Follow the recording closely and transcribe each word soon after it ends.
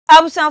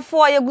Abusan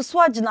for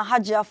Yeguswa Jina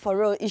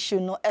Hajia4real issue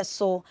no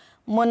eso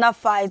Mona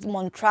fight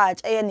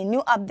Montrage any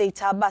new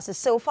update about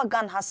se for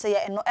Gan has say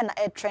and no and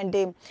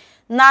trending.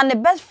 Now the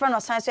best friend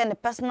of science and the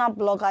personal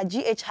blogger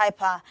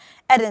GhPage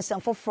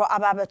Edinson for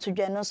ababe to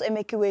join so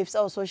make waves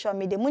on social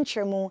media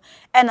munchemu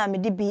and I me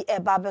be a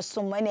barber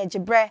some and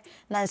ejibre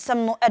na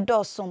nsem no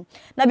edosum.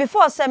 Now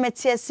before say me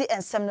TSC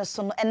and sem no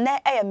so no and na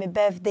me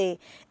birthday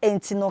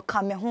enti no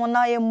kame ho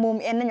na ye mum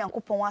ene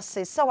Nyankopon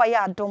wase se wa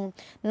ya adom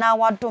na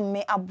wadom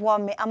me aboa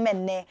me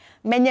amenne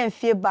menya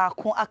mfie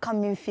baako aka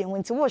me mfie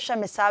nti wo hwe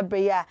me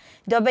sabre ya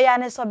de obeya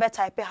ne so be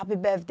type happy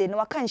birthday no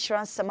waka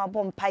insurance sem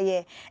abom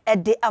paye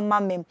ede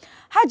amame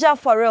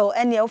Hajia4real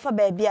ene e wofa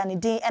ba bia ne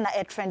din ena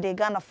e trend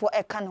Ghana for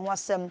e kan ho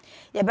asem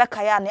ye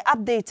beka ya ne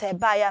update e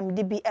ba ya me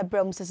de bi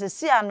ebram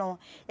sesesia no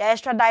ya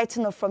extradite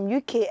no from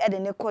UK e de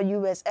ne ko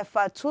US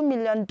for $2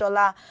 million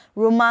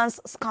romance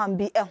scam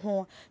bi e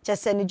ho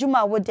chese ne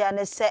juma wodi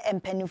ane se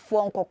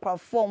empanifo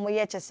nkokrafo mo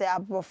ye chese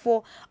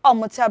abrofo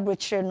omote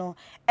abrochire no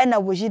ena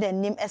woji de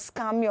nim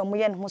scam yo mo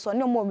ye ne ho so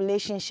ne mo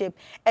relationship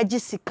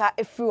egisika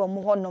efri wo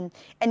mo honom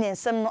ene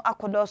ensem no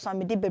akodo so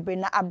amede bebre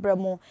na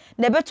abramo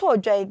na beto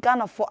odwai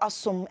Ghana for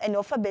asom ene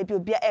ofa baby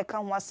obi a eka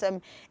ho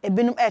asem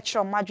ebinum e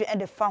kire madwe e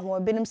de fa ho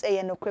ebinum se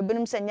ye no kre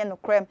ebinum se nye no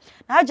kre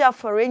na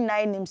Hajia4real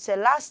nine nim se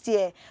last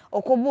year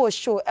okobo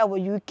show e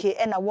wo UK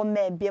ena wo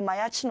ma bia ma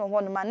ya chi no ho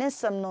no ma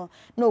nsem no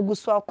na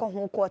oguso akọ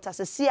ho quarter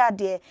se si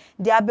ade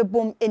de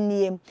abebom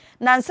eniem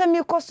na nsem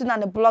ikosu na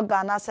ne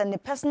blogger na se ne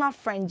personal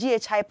friend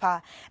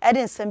GhPage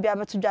ede nsem bia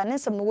beto dwa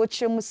nsem no wo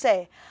kire mu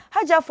se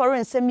Hajia4real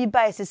nsem mi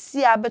buy se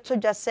si abeto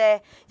dwa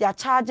se ya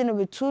charge no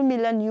with $2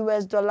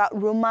 million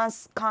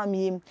romance scam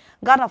yim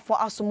Ghana for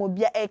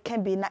asomobia e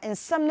can be na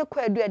nsem ne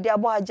kwadu e de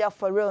abo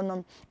Hajia4real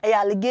no e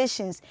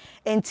allegations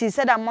enti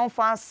said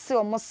amanfo ase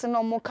o mo se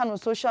no mo ka no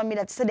social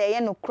media said e ye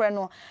no kre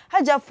no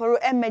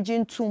Hajia4real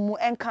emerging to mu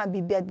enka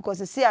bibia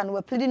because see and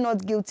we pleading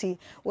not guilty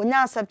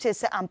onya accept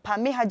say ampa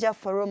me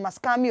Hajia4real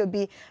maska me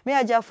obi me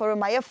Hajia4real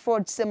my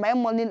fraud say my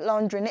money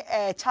laundering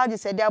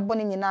charges e de abo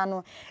ni nyina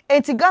no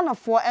enti Ghana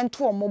for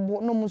ento o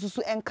mobo no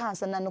mususu enka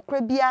ansa na no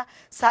kre bia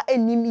sa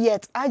enim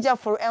yet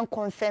Hajia4real en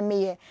confirm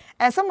ye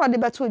and some of the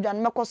beto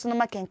dwan mekoso no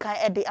makenkan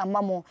e de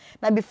amamo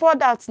na before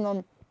that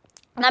no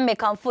na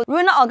make am for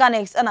Runa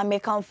Organics and I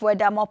make am for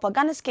the more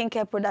organic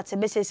skincare products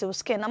be say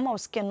skin na my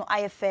skin no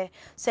ayefe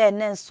say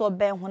nen so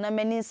ben ho na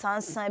mani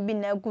sansan bi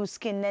na good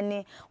skin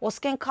nani o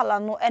skin color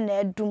no e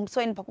na edum so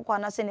in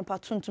pakokwa na say ni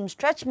patuntum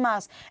stretch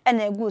mask e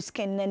na good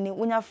skin nani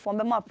unya from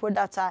be my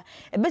product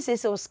e be say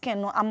skin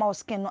no ama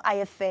skin no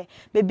ayefe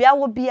baby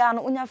awo bia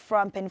no unya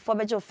from pen for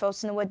beje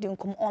ofels no wedding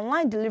come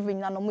online delivery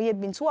na no moye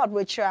bin to wad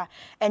retira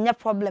enya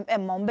problem e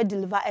ma be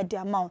deliver e the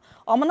amount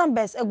o mo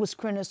numbers e go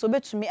screen so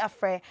betumi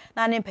afre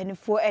na ne pen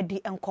for Eddie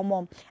and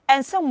common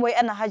and some way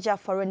and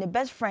Hajia4real the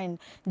best friend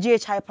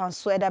GhPage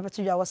so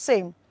Edabetuja was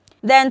saying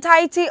the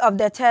entirety of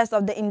the text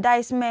of the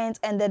indictment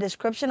and the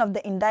description of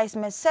the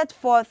indictment set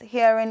forth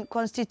herein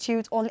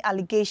constitute only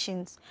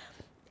allegations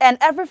and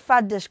every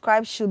fact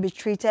described should be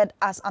treated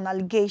as an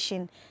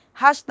allegation.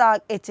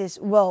 #it is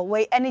well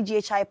where any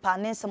GhPage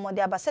nen some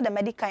de abase the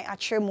medical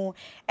atremu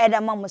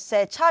edama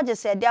say charges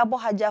said de abo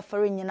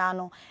Hajia4real nyina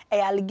no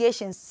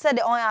allegations said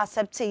the only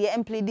accept ye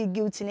and pleaded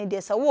guilty ni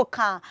dey say wo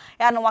kan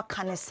ya no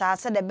waka ne sa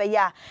said the be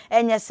ya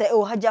enye say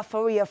oh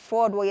Hajia4real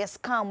fraud wo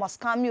scam was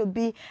scam you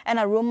be and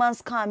a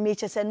romance scam me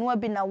say no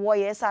be na wo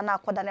yes na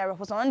akoda na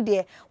reposo on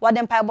de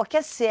wadem pai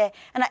bokese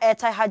and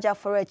airtie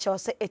Hajia4real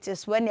say it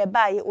is when e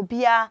ba ye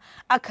obia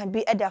aka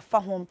bi e da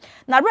fa hom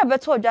na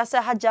rebeto odwa say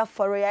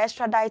Hajia4real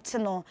extradite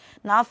no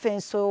na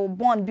afen so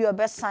bond bi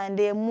obe sign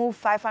they move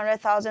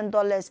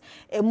 $500,000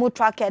 e mu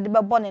tracker de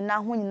be bond na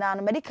ho nyina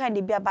no medical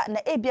de bia ba na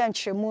ebia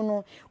nkyeremu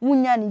no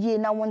wunya ne ye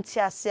na wonte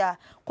ase a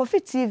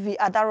Kofi TV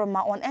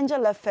Adoma on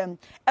Angel FM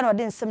and ode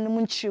nsem no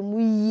mu nkyeremu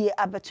yie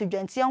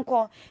abetodwanti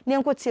enko ne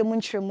enko tie mu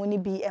nkyeremu ni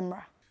bi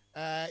emra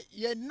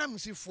ye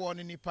namsifo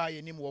no nipa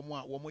ye nim wo mo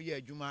a wo mo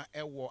ye adwuma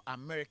e wo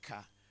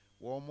America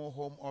wo mo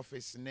home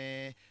office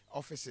ne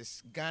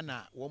offices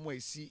Ghana wo mo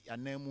esi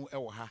anamu e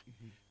wo ha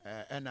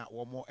ena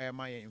wo mo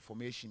ema ye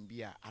information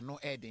bi a ano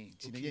eden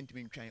ti ne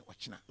yentimi ntwan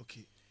ochina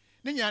okay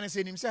ne nyane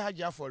se nim se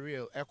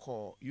Hajia4real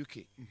eko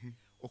UK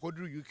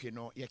okoduru UK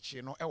no ye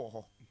chi no e wo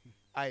ho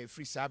ai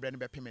free sabre ne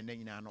bepem na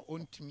nyina no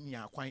ontimi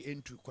nya kwan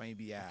entu kwan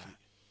bia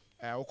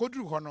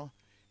okoduru ho no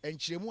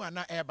enchiremu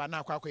ana eba na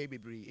akwa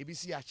bebre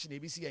ebisi achi na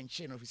ebisi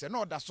enche no office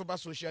no da soba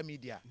social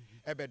media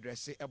ebe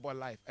dress ebo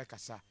live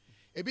ekasa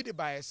ebi de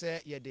bae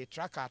se ye de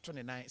tracker to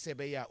ne nan se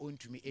be ya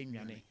ontumi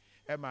enwane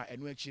ema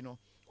enu achi no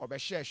obe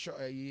share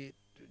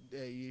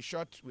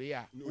short way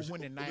a ohu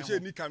ne nan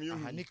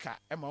nika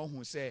ema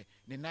ohu se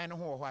ne nan no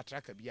ho ho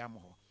tracker bia mo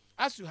ho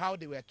as to how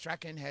they were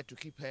tracking her to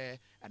keep her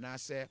and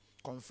say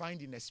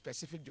confined in a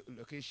specific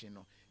location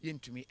no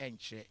yentumi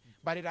enche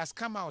but it has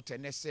come out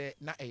and say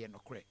na eye no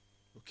kre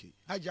okay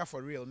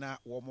Hajia4real na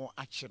wo mo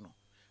achi no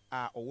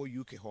a owo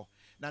UK ho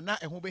na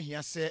eho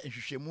behia se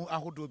nhwehwemu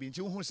ahodo bi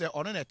nti hu se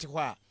ono na te ho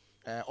a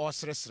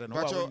osresre no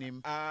wa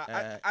wonim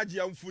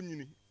Ajia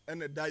mfunyini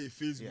ene dai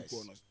Facebook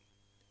ono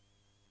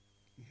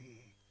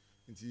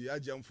nti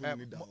agya mfo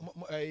ni da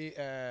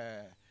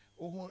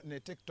who ne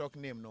TikTok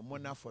name no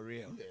Mona for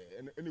real.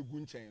 Any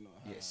gun chain no.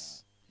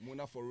 Yes.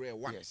 Mona for real.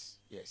 What?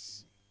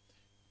 Yes.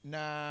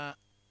 Na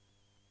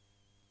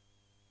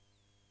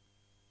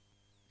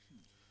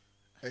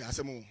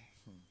asemo.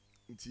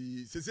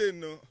 Nti sese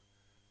no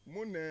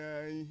Mona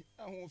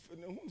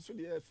ahun so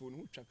de phone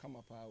hu twa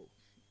kama pa o.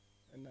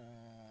 Na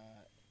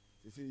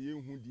sese ye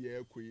hu de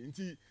akoi.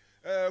 Nti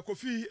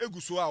Kofi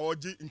eguso a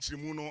oje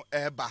nchirimu no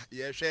eba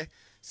ye hwe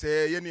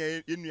se ye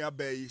nua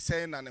bai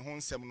se na ne ho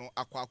nsem no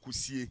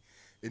akwakosie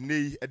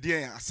enei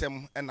ede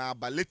asem na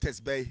aba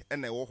latest bai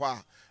na ewo ho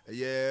a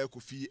ye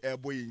Kofi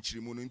ebo ye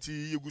nchirimu no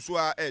nti yeguso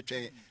a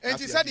etwen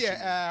enti se de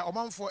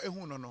omanfo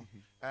ehu no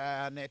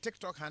na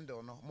TikTok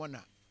handle no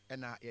Mona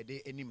na ye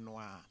de enim no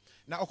a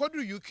na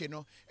okoduru UK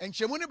no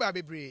enchirimu ne ba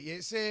bebre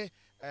ye se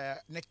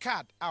ne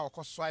card a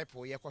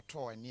okoswipe ye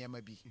koto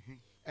niema bi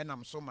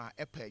enam so ma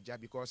epaja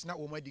because na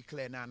wo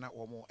declare na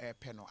wo mo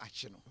epe no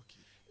ache no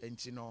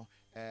enti no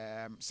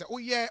se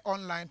oye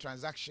online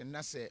transaction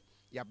na se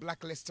ya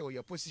blacklist or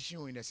your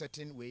position in a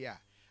certain way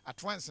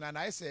at once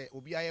na say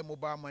obi aye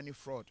mobile money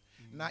fraud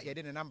na ye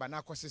de ne number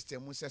na ko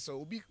system mu se so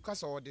obi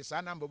kasa o de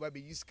sa number ba be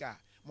use car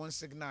mon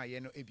signal ye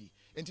no ebi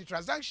enti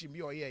transaction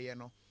bi o ye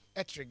no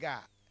e trigger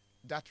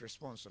that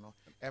response no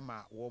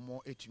ema wo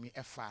mo etumi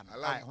efa no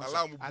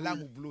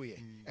alarm blue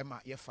ye ema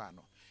ye fa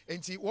no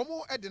enti wo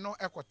mo e de no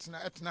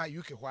ekotena etena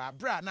UK ho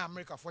abra na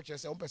America for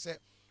chese wo pese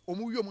wo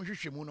mo wi mo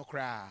hwehwemu no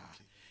kra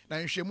na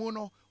hwehwemu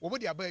no wo mo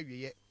de aba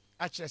awiye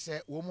a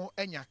chese wo mo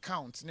enya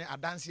account ne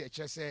adanse a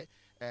chese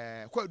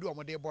kwadu wo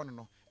mo de bo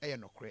no eye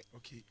nokre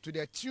to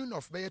the tune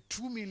of by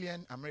 2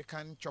 million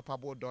American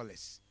choppable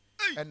dollars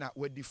and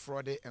we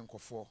defrauded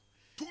enkofo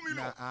 2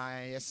 million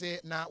na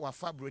yese na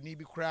wafa broni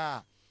bi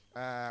kra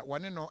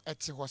wane no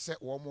ete ho se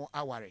wo mo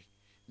aware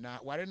na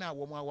ware na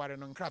wo mo aware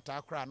no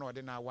nkrata kra na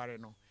ode na aware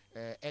no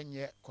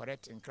enye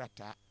correct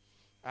nkrata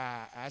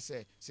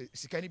ase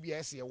sikani bi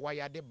ese ye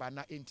waya de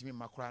bana entimi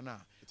makra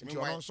na nti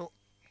ono nso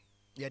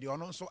ye de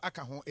ono nso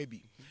aka ho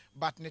ebi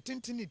but ne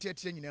tintini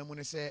tietie nyina mu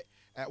ne se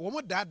wo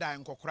mo dada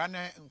nkokora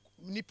na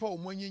nipa o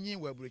mo nyinyin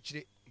wa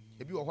burochire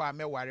ebi wo ho a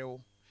meware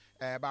wo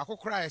ba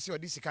akokora ese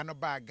odi sika no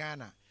ba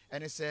Ghana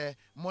ene se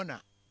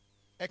Mona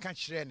e ka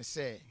kire ne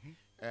se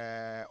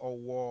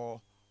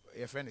owo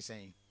ye friend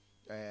saying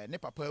ne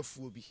papa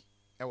afuo bi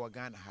e wo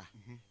Ghana ha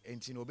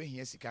enti no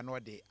obehia sika no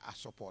de a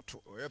support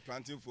we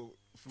planting for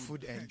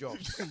food and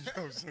jobs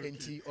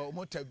enti o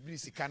motabili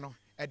sika no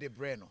e de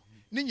bre no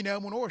ni nyina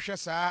mu no wo hwe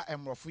saa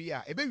emrofo yi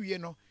a ebewie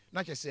no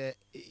na kyese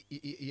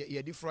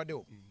ye di fraud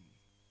o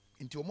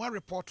enti o mo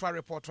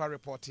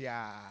report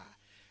ya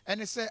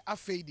ene se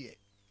afei de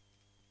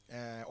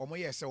o mo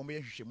ye se o mo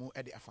ye hwehwemu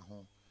e de afa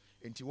ho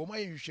enti wo mo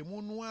ye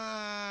hwehwemu no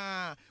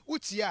a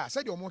utia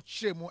se de o mo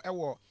kyeremu e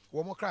wo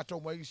mo krata o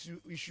mo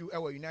issue e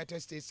wo United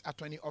States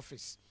Attorney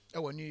Office e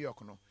wo New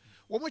York no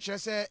wo mo kyerɛ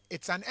se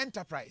it's an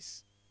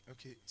enterprise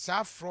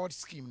sa fraud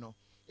scheme no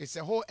it's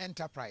a whole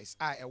enterprise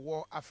e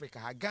wo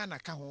Africa Ghana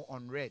ka ho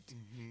on red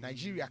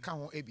Nigeria ka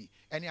ho ebi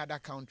any other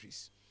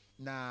countries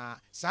na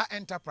sa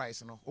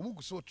enterprise no o mu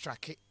guso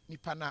track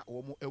nipa na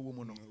o mu ewo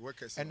mu no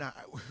na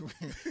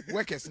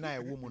workers na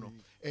ewo mu no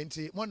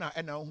enti Mona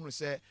na ohunu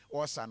se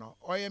osa no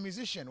oye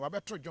musician wa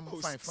beto dwom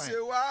fine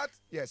say what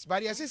yes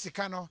but yes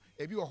sika no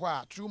ebi wo ho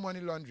a true money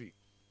laundry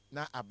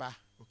na aba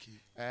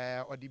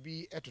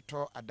odibi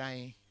etoto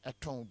adan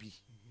eton bi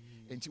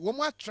enti wo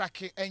mu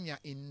track enya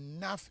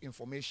enough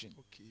information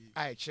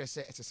I kire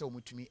se ese wo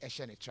mutumi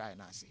ehye ne try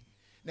na ase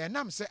na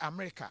enam se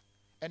America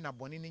ena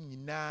boni ne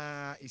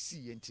nyina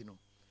esi yenti no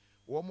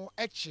wo mo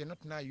eche no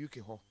na UK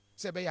ho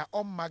se be ya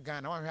omma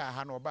Ghana wan hwe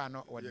aha na oba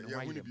no wode no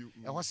waye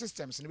ho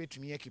systems no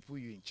betumi ekipu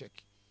you in check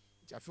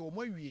afi wo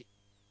mo awie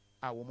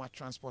a wo ma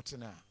transport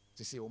na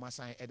to say wo ma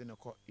sign ede no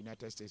ko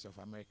United States of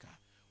America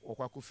wo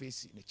kwa ku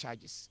face ne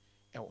charges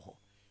e wo ho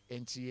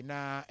enti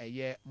na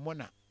eye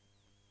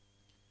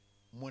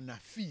Mona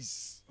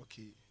fees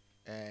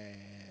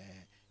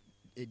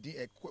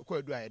edi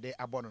kwadu a ede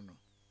abono no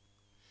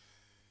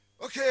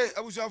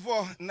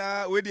abusuafo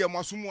na we de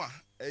amosomu a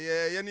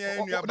ye ne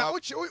anua ba na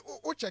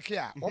o check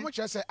ya wo mo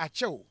kire se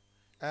achew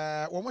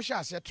wo mo hye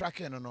ase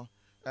tracking no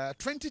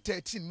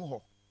 2013 mu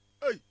ho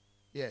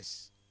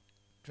yes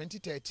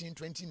 2013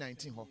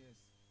 2019 ho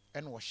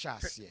and wo hye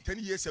ase 10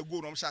 years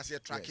ago no mo hye ase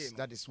tracking yes,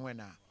 that is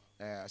when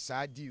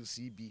sa deals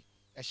bi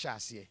e hye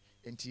ase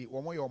enti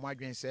wo mo ye wo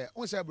adwen se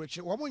on se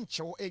abrochi wo mo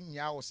nchew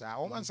enya wo sa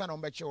wo mansa na wo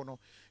be chew no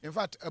in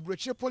fact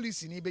abrochi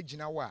police ni be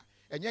gina wo a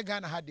enye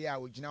Ghana ha de a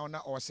ogina wo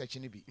na o search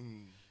ni bi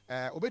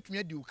obetumi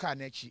adi u car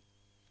na achi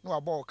na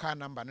wabɔ car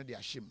number no de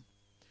ahyem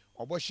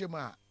ɔbɔ hyem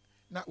a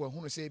na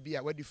wahunu sɛ bi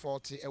a wadi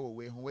fault e wo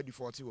we ho wadi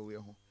fault wo we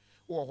ho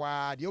wo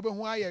hɔ a de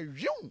obehu aye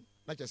hwew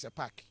na kyerɛ sɛ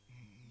park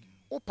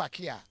o park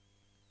a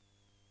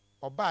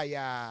ɔba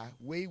ya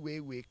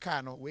we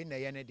car no we na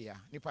ye ne dia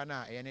nipa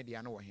na ye ne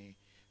dia no wɔ he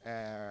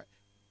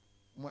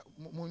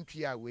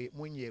montua we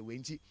monye we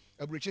nti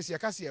abrochi se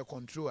yakase ye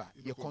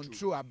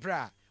control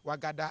abra wa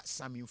gather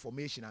some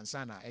information and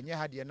sana enye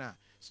ha de na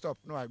stop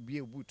no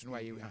abie boot no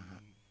aye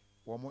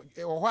Womo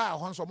a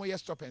honso mo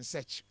stop and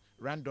search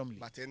randomly.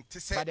 But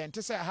then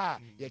say ha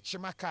ye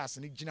chima cars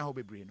ni gina ho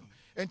bebre no.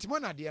 Enti mo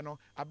na de no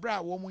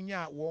abra wo mo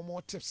nya wo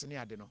mo tips ne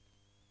ade no.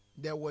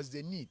 There was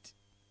the need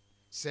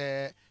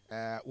say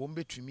wo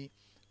mbetumi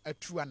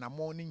atu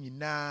anamo ni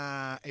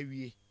nyina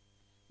awie.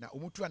 Na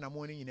omutu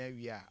anamo ni nyina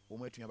awie a wo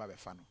matumi aba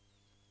befa no.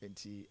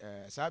 Enti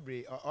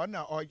sabre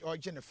ona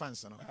oje ne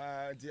fans no.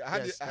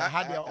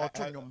 Hajia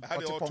otonyom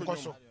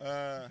ponkoso.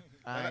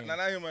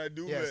 Nana hima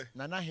do me.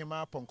 Nana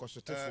hima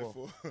ponkoso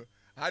tefo.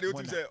 Hadi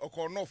o say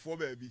okono fo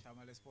baby.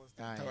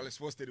 Tamale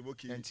sports the book.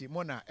 Enti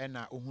mona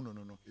na ohunu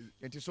no.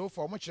 Enti so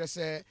for mo kire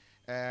say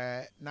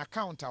na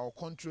account or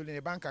controlling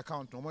a bank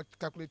account no mo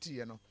calculate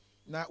ye no.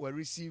 Na we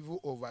receive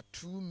over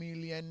 2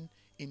 million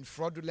in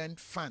fraudulent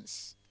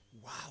funds.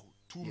 Wow,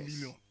 2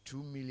 million.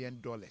 $2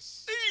 million.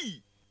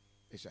 Hey!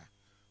 Yes, sir.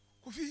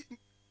 Kofi,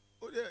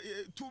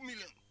 2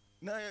 million.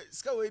 Na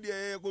ska we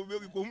dey go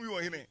be ko mu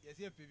wo hene. Yes,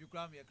 here people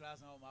cram your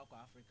class now ma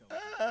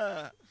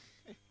Africa.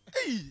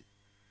 Hey.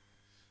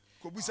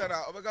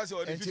 Kobusara obeka say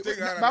o dey 50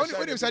 Ghana. But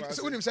when you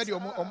said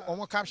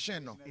omo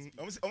caption no.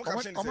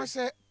 Omo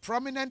say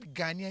prominent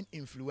Ghanaian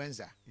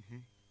influencer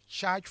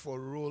charged for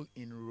role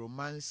in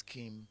romance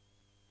scheme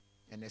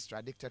and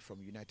extradited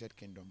from United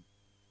Kingdom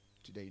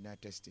to the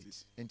United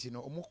States. And you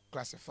know, omo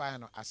classify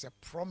no as a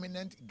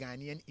prominent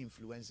Ghanaian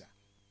influencer.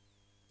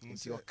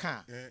 Into your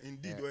car.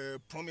 Indeed, a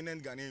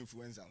prominent Ghanaian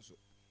influencer. So.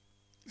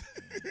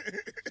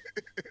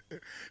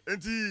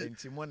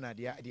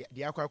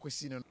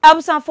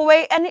 Abusanfo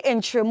we any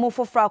entremu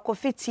for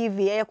Kofi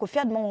TV Kofi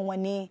Adoma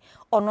wani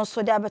ono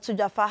so de abeto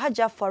dwafa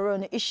Hajia4real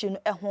no issue no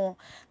ho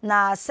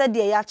na said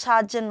ya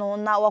charge no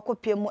na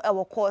wakopie mu e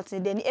wo court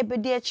de ni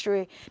ebedi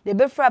akire de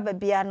befra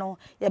babia no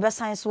ye be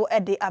sign so e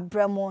de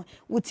abramo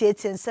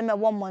wutieti nsem e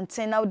 1 month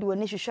na de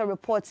woni hwehwe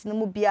report no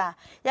mu bia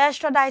ya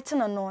extradite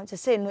no te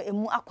say no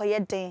emu akoye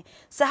den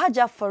se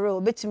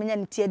Hajia4real betumi nya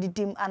ne tie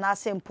didim ana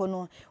asempo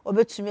no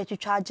obetumi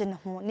atwitwa age ne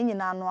ho ni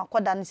nyina no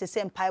akoda ne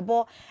sese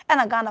mpaibo e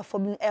na Ghana for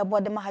bin e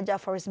bode ma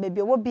Hajia4real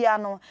baby wo bia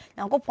no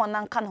yankopon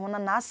na nka ne ho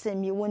na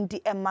asemi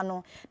wondi emma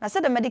no na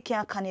said the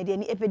medical Canada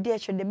ni ebedi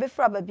akire de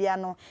befra babia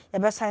no ye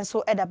be sign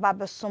so e da ba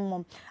be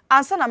sommom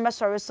ansa na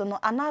mesori so no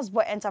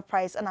Anasboy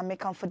enterprise and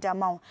American for the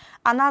amount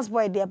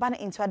Anasboy de ba na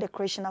into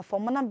decoration for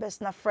mo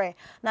numbers na frɛ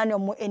na ne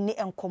omo eni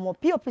enkomo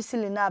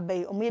POPC na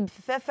abai omo ye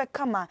fefe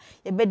kama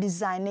ye be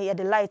design ye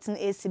the light in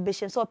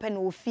exhibition so open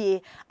wo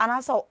fie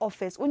anasa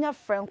office unya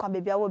frɛ nkwa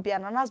babia wo bia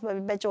na Anasboy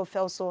be beje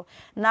ofel so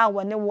na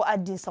wone wo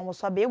adin sam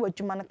so abai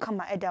wadwuma no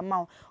kama e da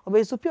amount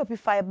obai so POP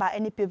fiber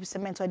any POP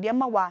cement o de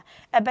ma wa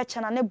e be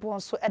chana ne bon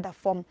so eda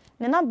form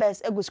ne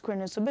numbers ego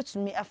screen so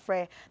betumi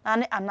afre na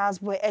ne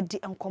Anasboy edi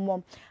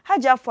enkomo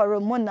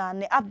Hajia4real mona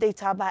ne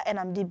update aba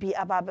NMDB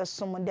aba be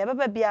som de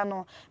beba bia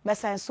no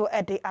mesan so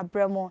edi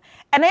abramo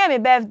ena ya me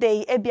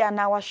birthday e bia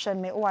na wa hwe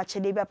me o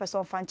achede bia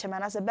person fan chema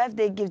na se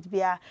birthday gift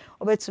bia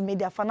obetumi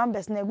dia for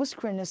numbers na ego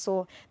screen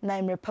so na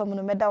imrepam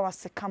no meda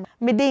wasekam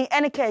me din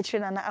enka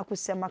achire na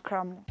akuse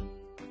makram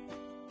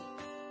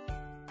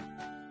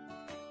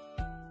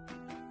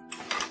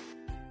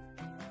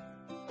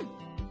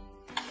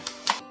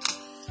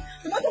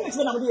tomato mix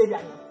na mudi area.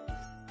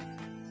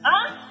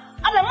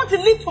 I don't want to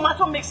leave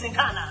tomato mix in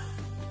Ghana.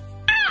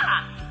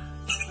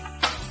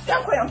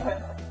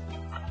 Yanko.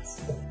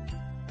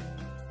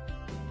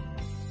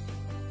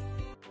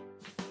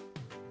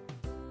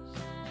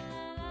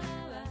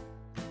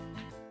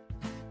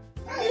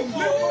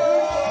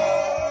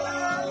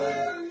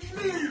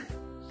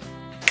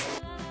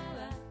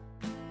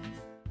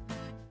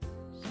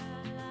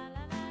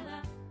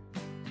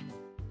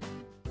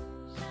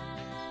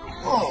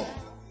 Oh,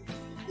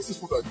 this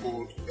is what I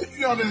call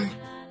Adrian.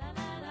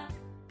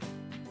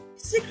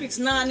 Secrets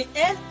nani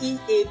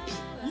LEAP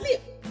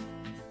lip.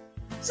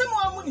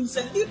 Someone who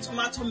said lip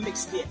tomato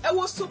mix there. It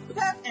was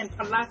superb and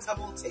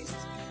palatable taste.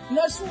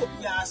 No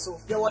so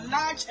there were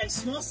large and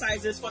small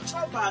sizes for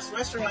chop bars,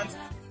 restaurants,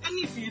 and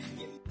if you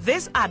feel.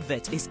 This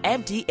advert is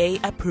FDA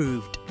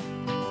approved.